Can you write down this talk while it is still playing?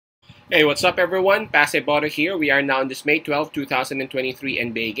Hey, what's up everyone? Paseboto here. We are now on this May 12, 2023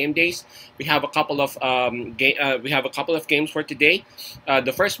 NBA Game Days. We have a couple of games for today.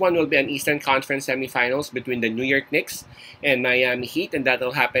 The first one will be an Eastern Conference Semifinals between the New York Knicks and Miami Heat, and that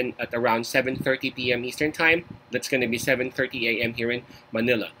will happen at around 7:30 p.m. Eastern Time. That's going to be 7:30 a.m. here in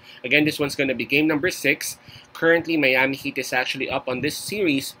Manila. Again, this one's going to be game number 6. Currently, Miami Heat is actually up on this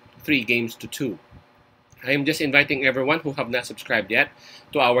series 3-2. I am just inviting everyone who have not subscribed yet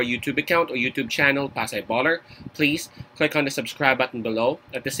to our YouTube account or YouTube channel, Pasay Baller. Please click on the subscribe button below.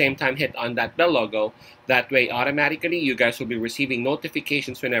 At the same time, hit on that bell logo. That way, automatically, you guys will be receiving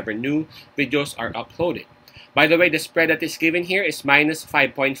notifications whenever new videos are uploaded. By the way, the spread that is given here is minus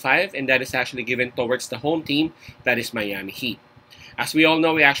 5.5, and that is actually given towards the home team, that is Miami Heat. As we all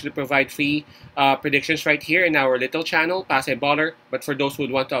know, we actually provide free predictions right here in our little channel, Pasay Baller. But for those who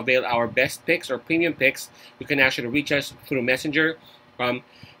would want to avail our best picks or premium picks, you can actually reach us through Messenger,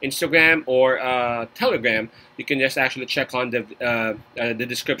 Instagram, or Telegram. You can just actually check on the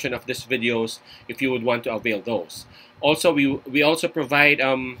description of this videos if you would want to avail those. Also, we also provide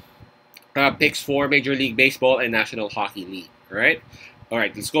picks for Major League Baseball and National Hockey League. All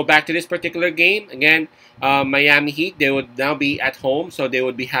right, let's go back to this particular game. Again, Miami Heat, they would now be at home, so they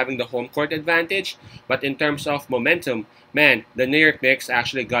would be having the home court advantage. But in terms of momentum, man, the New York Knicks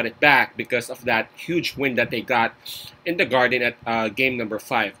actually got it back because of that huge win that they got in the Garden at game number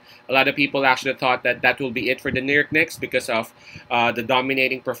 5. A lot of people actually thought that that will be it for the New York Knicks because of the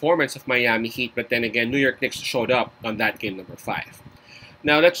dominating performance of Miami Heat. But then again, New York Knicks showed up on that game number 5.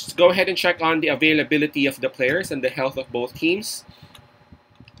 Now, let's go ahead and check on the availability of the players and the health of both teams.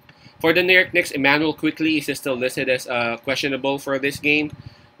 For the New York Knicks, Emmanuel Quickley is still listed as questionable for this game,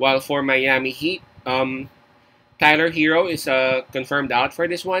 while for Miami Heat, Tyler Hero is confirmed out for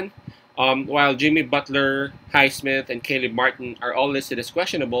this one, while Jimmy Butler, Highsmith, and Caleb Martin are all listed as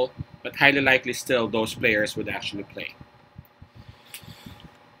questionable, but highly likely still those players would actually play.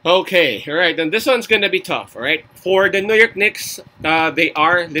 Okay, all right, and this one's going to be tough, all right? For the New York Knicks, they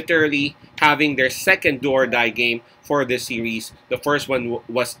are literally having their second do-or-die game for this series. The first one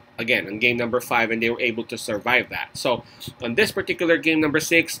was, again, on game number 5, and they were able to survive that. So, on this particular game number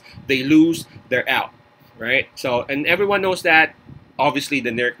 6, they lose, they're out, right? So, and everyone knows that. Obviously,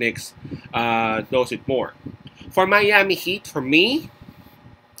 the New York Knicks knows it more. For Miami Heat, for me,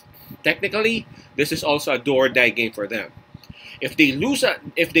 technically, this is also a do-or-die game for them. If they lose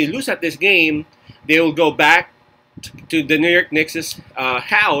at this game, they will go back to the New York Knicks'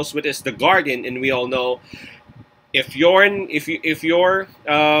 house, which is the Garden, and we all know if you're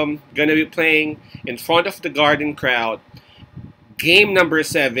gonna be playing in front of the Garden crowd, game number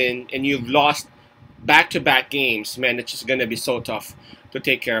 7, and you've lost back-to-back games, man, it's just gonna be so tough to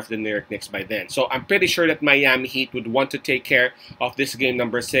take care of the New York Knicks by then. So I'm pretty sure that Miami Heat would want to take care of this game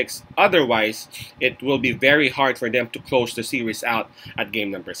number 6. Otherwise, it will be very hard for them to close the series out at game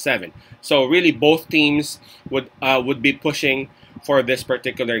number 7. So really, both teams would be pushing for this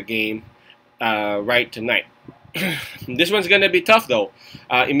particular game right tonight. This one's gonna be tough though.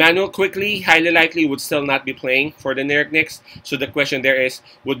 Emmanuel Quickley highly likely would still not be playing for the New York Knicks. So the question there is,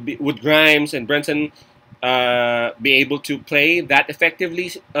 would Grimes and Brunson be able to play that effectively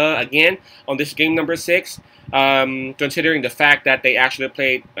again on this game number 6? Considering the fact that they actually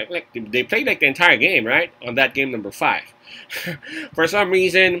played they played like the entire game, right, on that game number 5. For some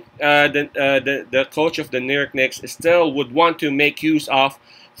reason, the coach of the New York Knicks still would want to make use of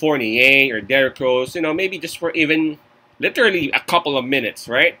Fournier or Derrick Rose, maybe just for even literally a couple of minutes,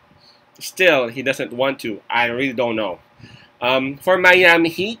 right? Still, he doesn't want to. I really don't know. For Miami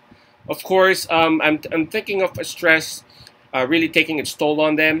Heat, of course, I'm thinking of a stress really taking its toll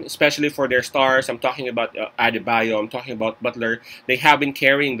on them, especially for their stars. I'm talking about Adebayo. I'm talking about Butler. They have been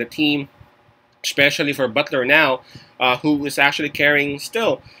carrying the team, especially for Butler now, who is actually carrying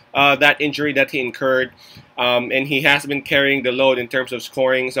still that injury that he incurred. And he has been carrying the load in terms of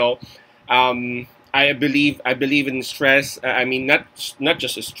scoring. So I believe in stress. I mean, not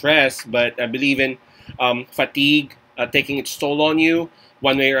just a stress, but I believe in fatigue taking its toll on you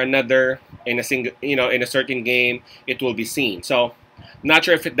one way or another in a single, in a certain game. It will be seen. So not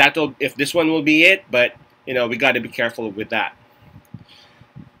sure if this one will be it, but we got to be careful with that.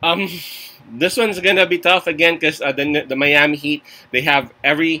 This one's gonna be tough again because the Miami Heat, they have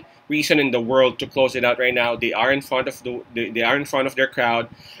every reason in the world to close it out right now. They are in front of their crowd.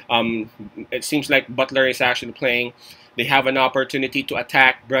 It seems like Butler is actually playing. They have an opportunity to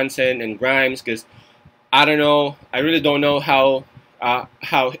attack Brunson and Grimes because I really don't know how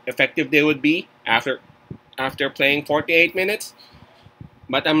effective they would be after playing 48 minutes.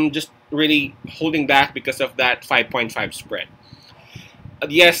 But I'm just really holding back because of that 5.5 spread.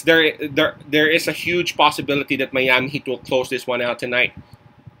 yes, there is a huge possibility that Miami Heat will close this one out tonight.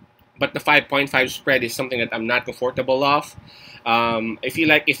 But the 5.5 spread is something that I'm not comfortable of. I feel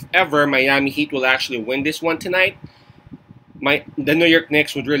like if ever Miami Heat will actually win this one tonight, the New York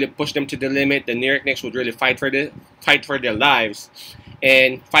Knicks would really push them to the limit. The New York Knicks would really fight for their lives.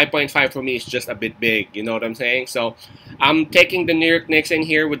 And 5.5 for me is just a bit big. You know what I'm saying? So I'm taking the New York Knicks in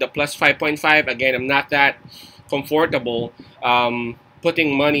here with the plus 5.5. Again, I'm not that comfortable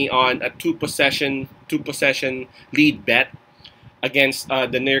putting money on a two possession lead bet against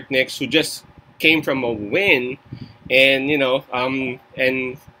the New York Knicks, who just came from a win, and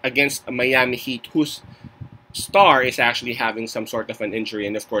and against a Miami Heat, whose star is actually having some sort of an injury,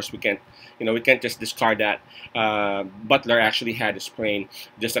 and of course we can't just discard that. Butler actually had a sprain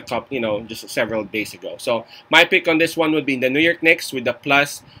just a couple, just several days ago. So my pick on this one would be the New York Knicks with the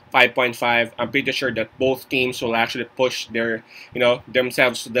plus 5.5. I'm pretty sure that both teams will actually push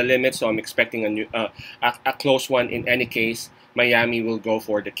themselves to the limit. So I'm expecting a close one in any case. Miami will go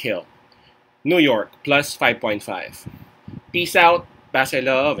for the kill. New York plus 5.5. Peace out, pass I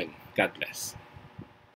love, and God bless.